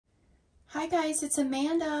Hi guys, it's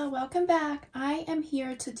Amanda. Welcome back. I am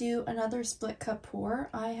here to do another split cup pour.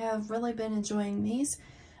 I have really been enjoying these.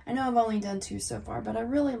 I know I've only done 2 so far, but I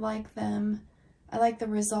really like them. I like the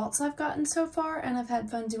results I've gotten so far, and I've had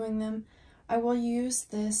fun doing them. I will use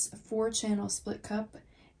this 4-channel split cup,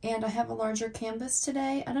 and I have a larger canvas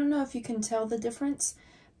today. I don't know if you can tell the difference,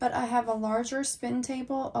 but I have a larger spin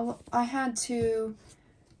table. I had to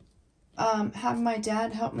have my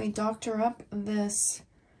dad help me doctor up this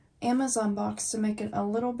Amazon box to make it a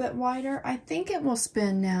little bit wider. I think it will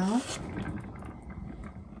spin now.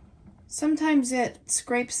 Sometimes it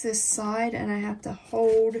scrapes this side and I have to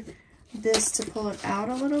hold this to pull it out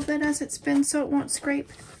a little bit as it spins so it won't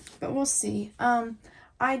scrape, but we'll see.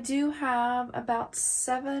 I do have about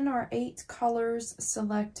 7 or 8 colors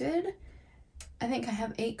selected. I think I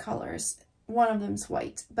have 8 colors. One of them's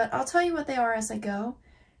white, but I'll tell you what they are as I go.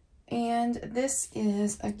 And this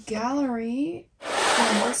is a gallery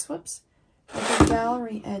canvas, like a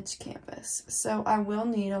gallery edge canvas. So I will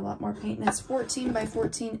need a lot more paint. And it's 14 by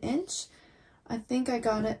 14 inch. I think I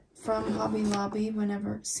got it from Hobby Lobby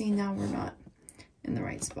whenever, see, now we're not in the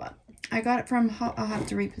right spot. I got it from, I'll have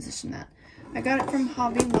to reposition that. I got it from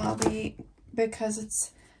Hobby Lobby because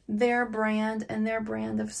it's their brand, and their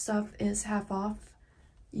brand of stuff is half off,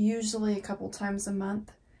 usually a couple times a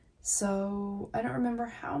month. So I don't remember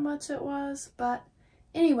how much it was, but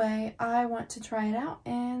anyway, I want to try it out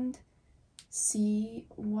and see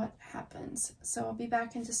what happens. So I'll be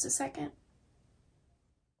back in just a second.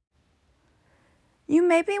 You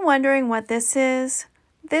may be wondering what this is.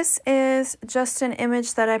 This is just an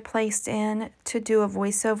image that I placed in to do a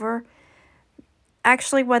voiceover.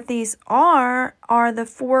 Actually, what these are the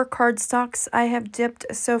 4 cardstocks I have dipped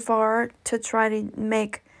so far to try to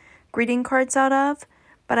make greeting cards out of.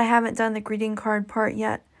 But I haven't done the greeting card part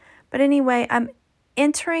yet. But anyway, I'm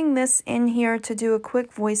entering this in here to do a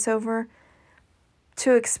quick voiceover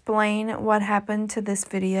to explain what happened to this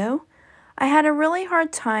video. I had a really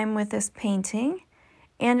hard time with this painting,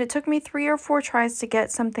 and it took me 3 or 4 tries to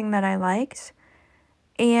get something that I liked.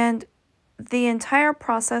 And the entire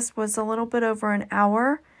process was a little bit over an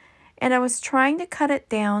hour, and I was trying to cut it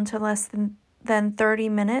down to less than 30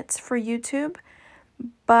 minutes for YouTube,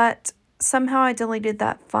 but somehow I deleted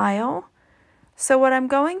that file. So what I'm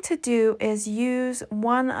going to do is use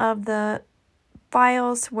one of the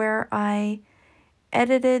files where I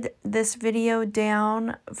edited this video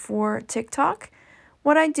down for TikTok.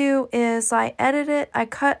 What I do is I edit it, I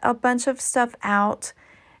cut a bunch of stuff out,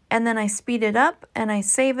 and then I speed it up and I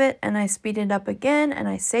save it and I speed it up again and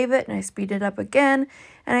I save it and I speed it up again.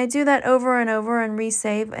 And I do that over and over and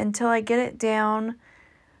resave until I get it down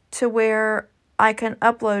to where I can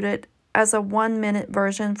upload it as a 1-minute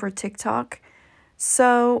version for TikTok.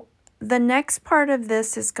 So the next part of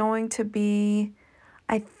this is going to be,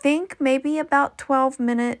 I think, maybe about 12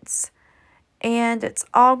 minutes, and it's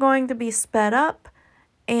all going to be sped up,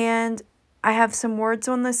 and I have some words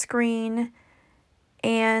on the screen,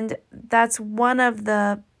 and that's one of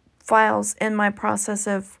the files in my process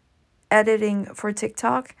of editing for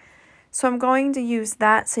TikTok. So I'm going to use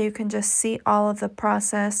that so you can just see all of the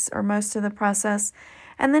process, or most of the process.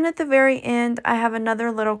 And then at the very end, I have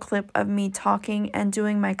another little clip of me talking and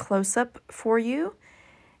doing my close-up for you.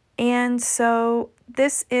 And so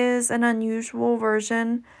this is an unusual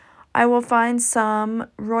version. I will find some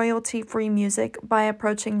royalty-free music by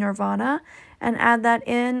approaching Nirvana and add that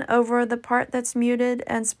in over the part that's muted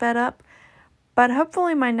and sped up. But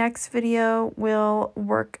hopefully my next video will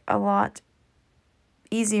work a lot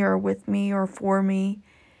easier with me or for me.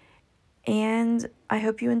 And I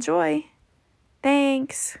hope you enjoy.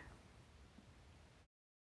 Thanks.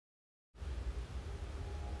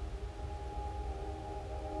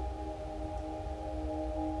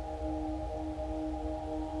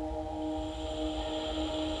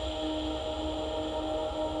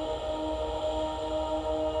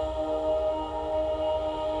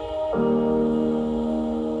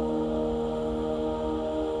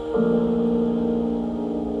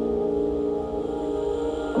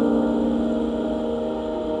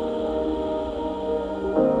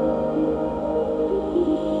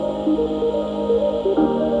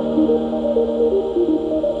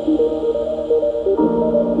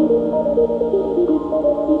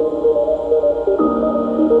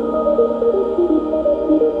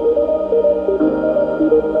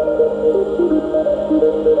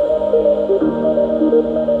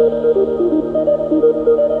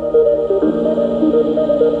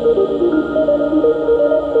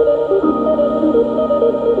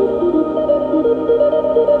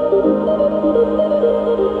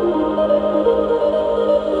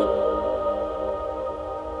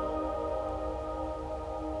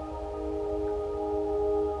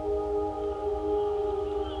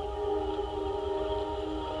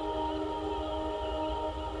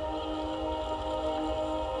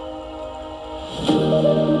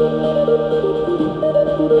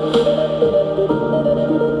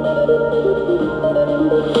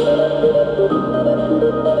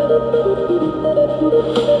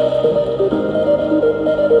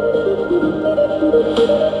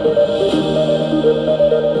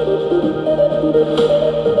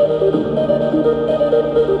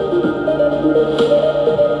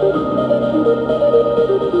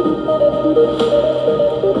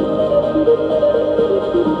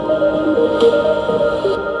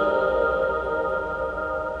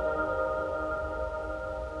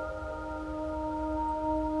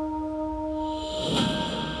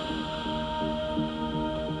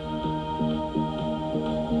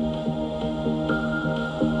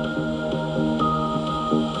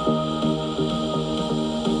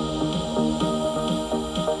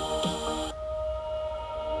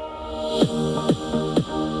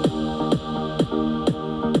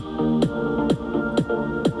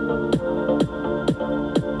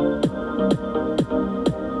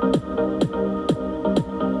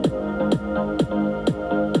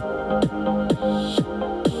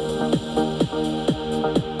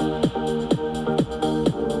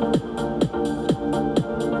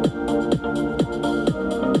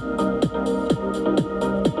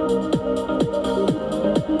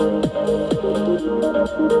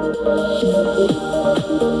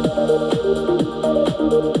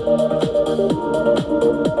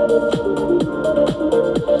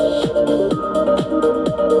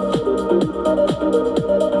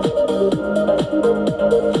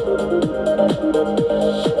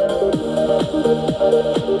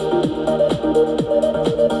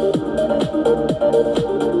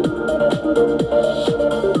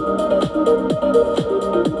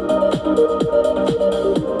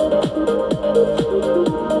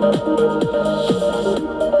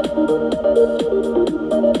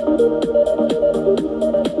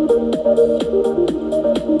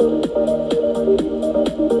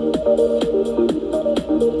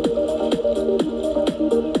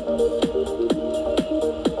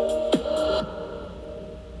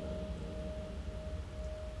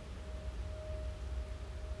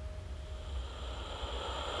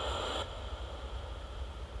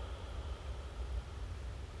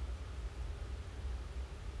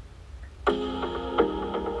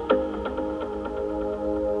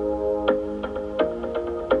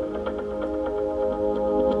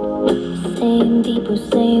 Same people,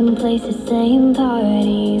 same places, same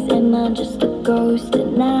parties. Am I just a ghost at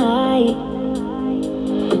night?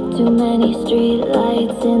 Too many street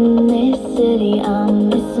lights in this city. I'm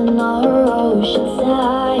missing our ocean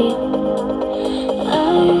side.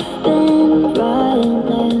 I've been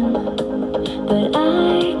running, but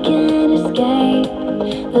I can't escape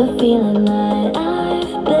the feeling that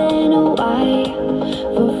I've been away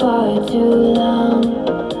for far too long.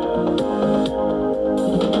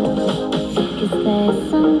 There's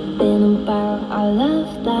something about our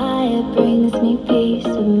love that brings me peace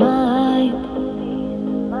of mind.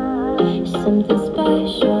 Something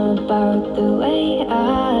special about the way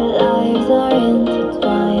our lives are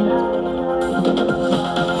intertwined.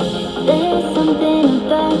 There's something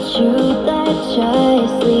about you that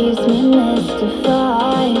just leaves me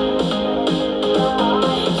mystified.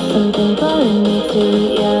 Something pulling me to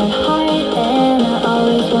your heart, and I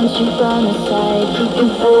always want you by my side. Keep your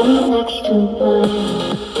body next to mine.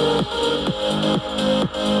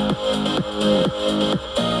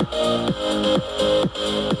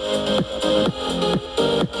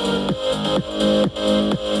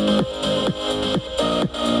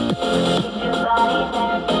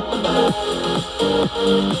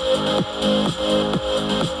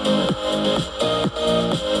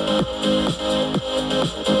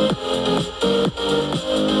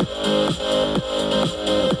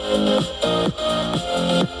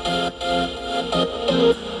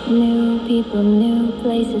 New people, new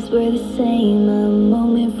places, we're the same. A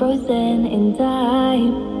moment frozen in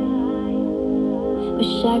time.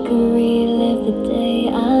 Wish I could relive the day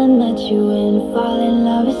I met you and fall in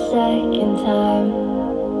love a second time.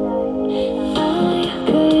 I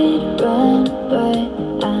could run,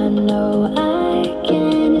 but I know I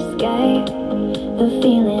can't escape the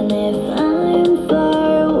feeling if I'm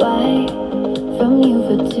far away from you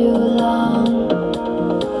for too long.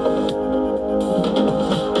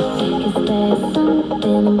 There's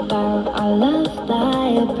something about our love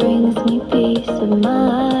that brings me peace of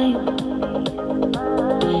mind.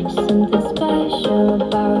 Something special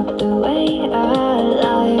about the way our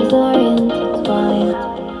lives are intertwined.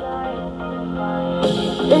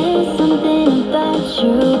 There's something about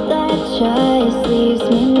you that just leaves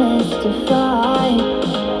me mystified.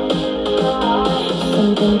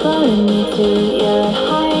 Something pulling me to your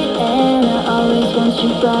heart, and I always want you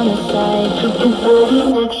by my side. Keep your body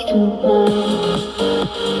next to mine.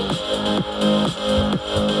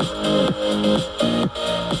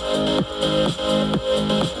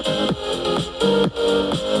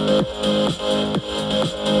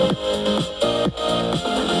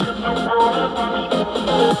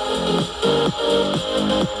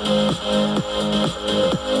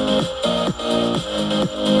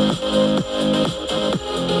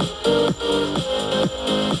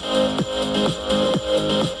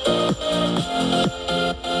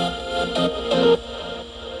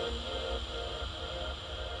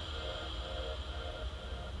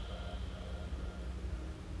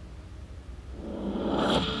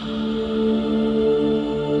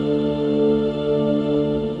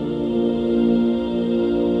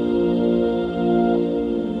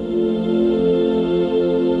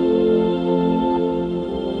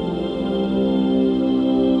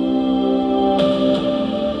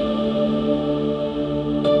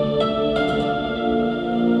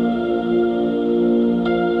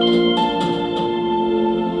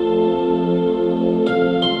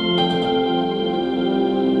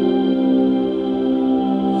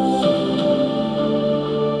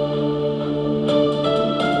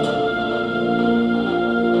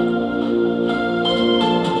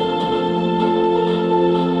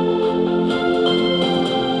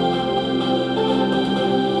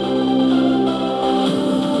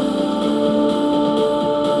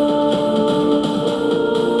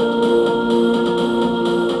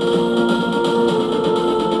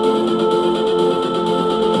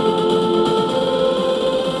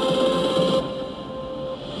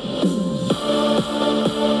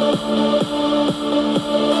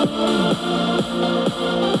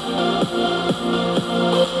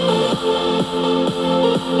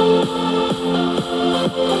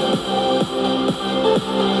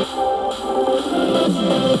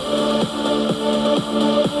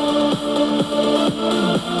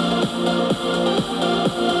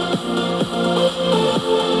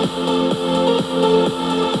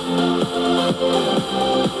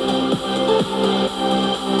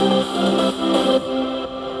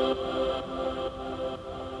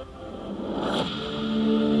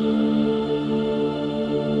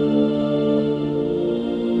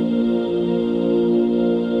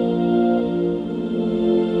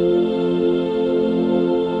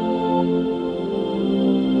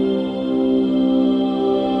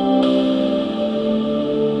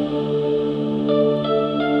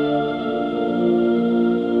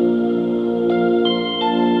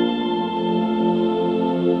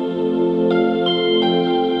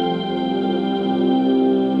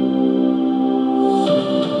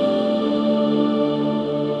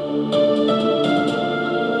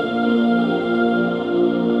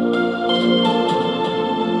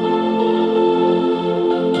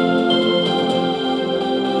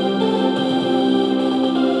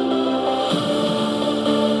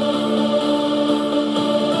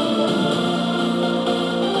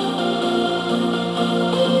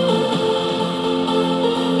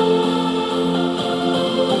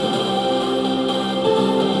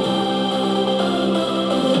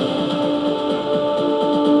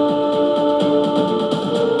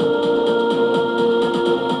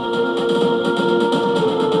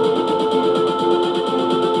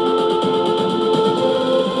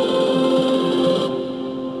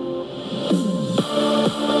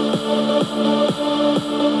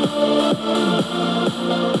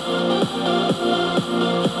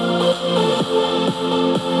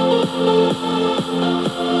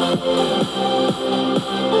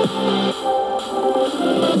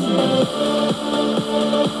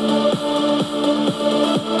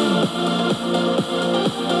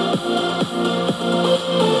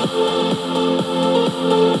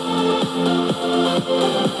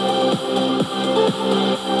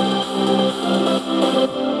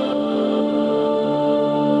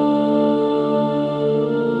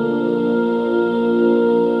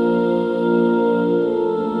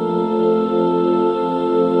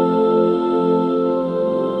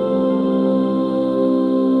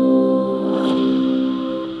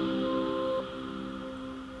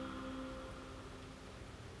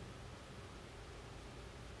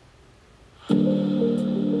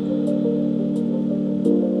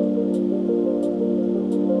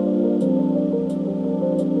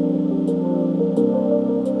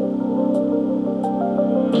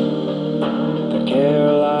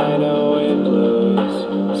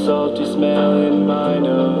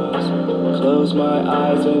 Close my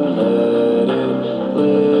eyes and let it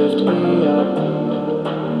lift me up.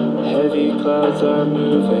 Heavy clouds are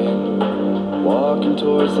moving, walking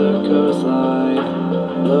towards the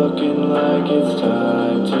coastline, looking like it's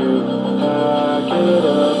time to pack it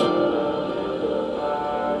up.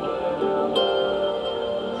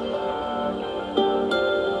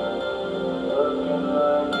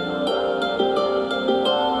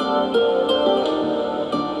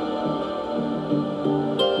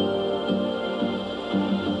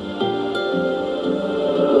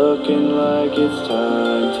 Looking like it's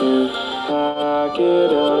time to pack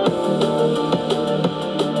it up.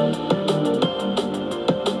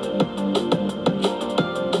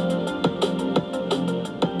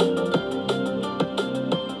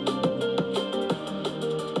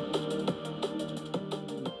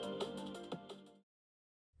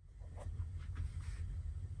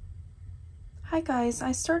 Hi guys,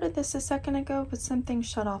 I started this a second ago, but something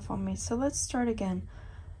shut off on me, so let's start again.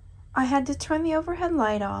 I had to turn the overhead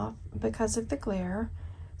light off because of the glare,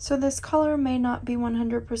 so this color may not be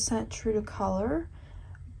 100% true to color,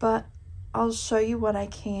 but I'll show you what I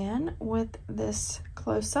can with this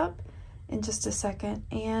close-up in just a second.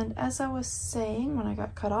 And as I was saying when I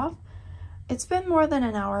got cut off, it's been more than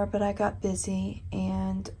an hour, but I got busy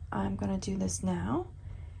and I'm going to do this now.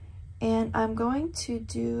 And I'm going to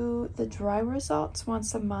do the dry results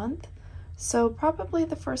once a month. So probably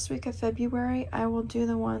the first week of February, I will do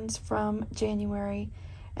the ones from January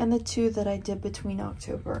and the two that I did between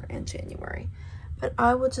October and January. But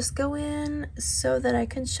I will just go in so that I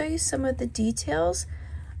can show you some of the details.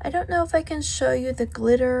 I don't know if I can show you the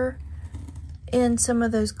glitter in some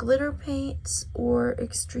of those glitter paints or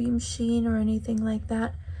extreme sheen or anything like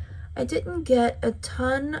that. I didn't get a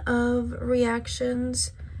ton of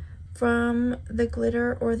reactions from the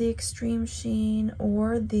glitter or the extreme sheen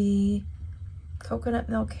or the coconut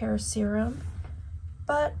milk hair serum,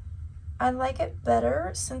 but I like it better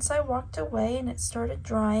since I walked away and it started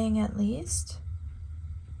drying at least.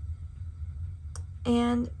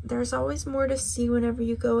 And there's always more to see whenever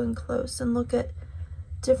you go in close and look at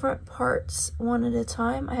different parts one at a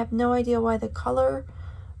time. I have no idea why the color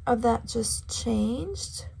of that just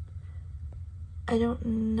changed. I don't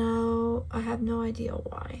know. I have no idea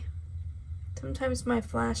why. Sometimes my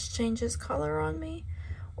flash changes color on me,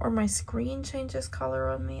 or my screen changes color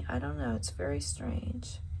on me. I don't know. It's very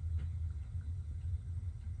strange.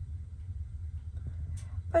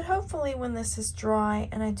 But hopefully when this is dry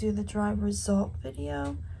and I do the dry result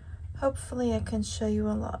video, hopefully I can show you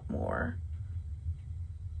a lot more.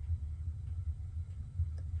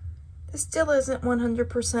 This still isn't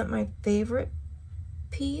 100% my favorite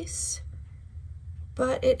piece,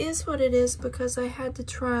 but it is what it is because I had to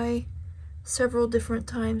try several different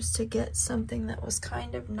times to get something that was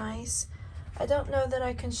kind of nice. I don't know that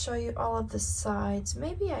I can show you all of the sides.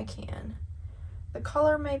 Maybe I can. The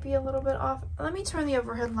color may be a little bit off. Let me turn the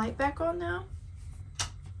overhead light back on now.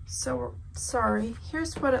 So, sorry.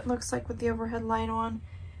 Here's what it looks like with the overhead light on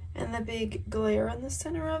and the big glare in the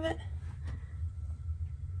center of it.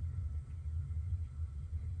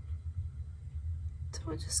 So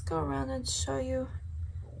we'll just go around and show you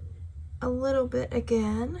a little bit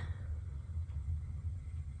again.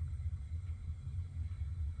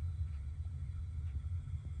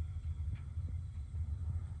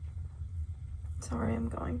 Sorry, I'm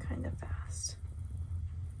going kind of fast.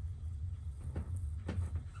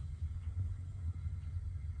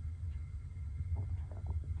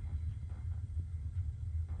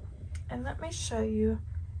 And let me show you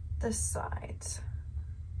the sides.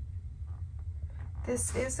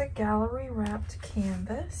 This is a gallery wrapped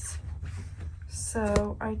canvas.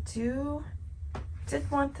 So I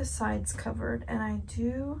did want the sides covered, and I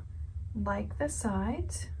do like the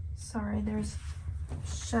sides. Sorry, there's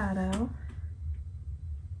shadow.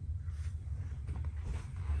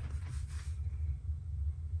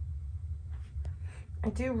 I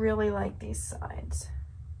do really like these sides.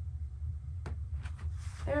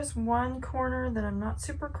 There's one corner that I'm not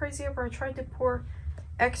super crazy over. I tried to pour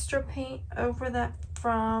extra paint over that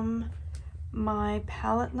from my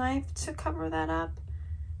palette knife to cover that up,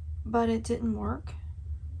 but it didn't work.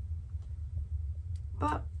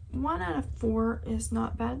 But 1 out of 4 is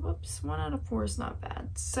not bad. Whoops, 1 out of 4 is not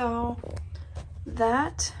bad. So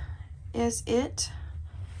that is it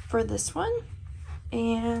for this one.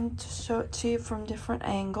 And to show it to you from different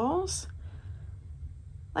angles.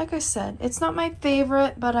 Like I said, it's not my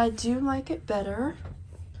favorite, but I do like it better.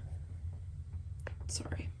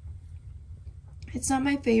 Sorry. It's not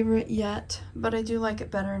my favorite yet, but I do like it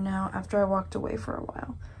better now after I walked away for a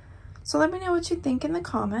while. So let me know what you think in the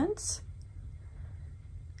comments.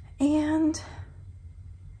 And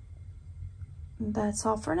that's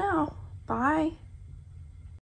all for now. Bye.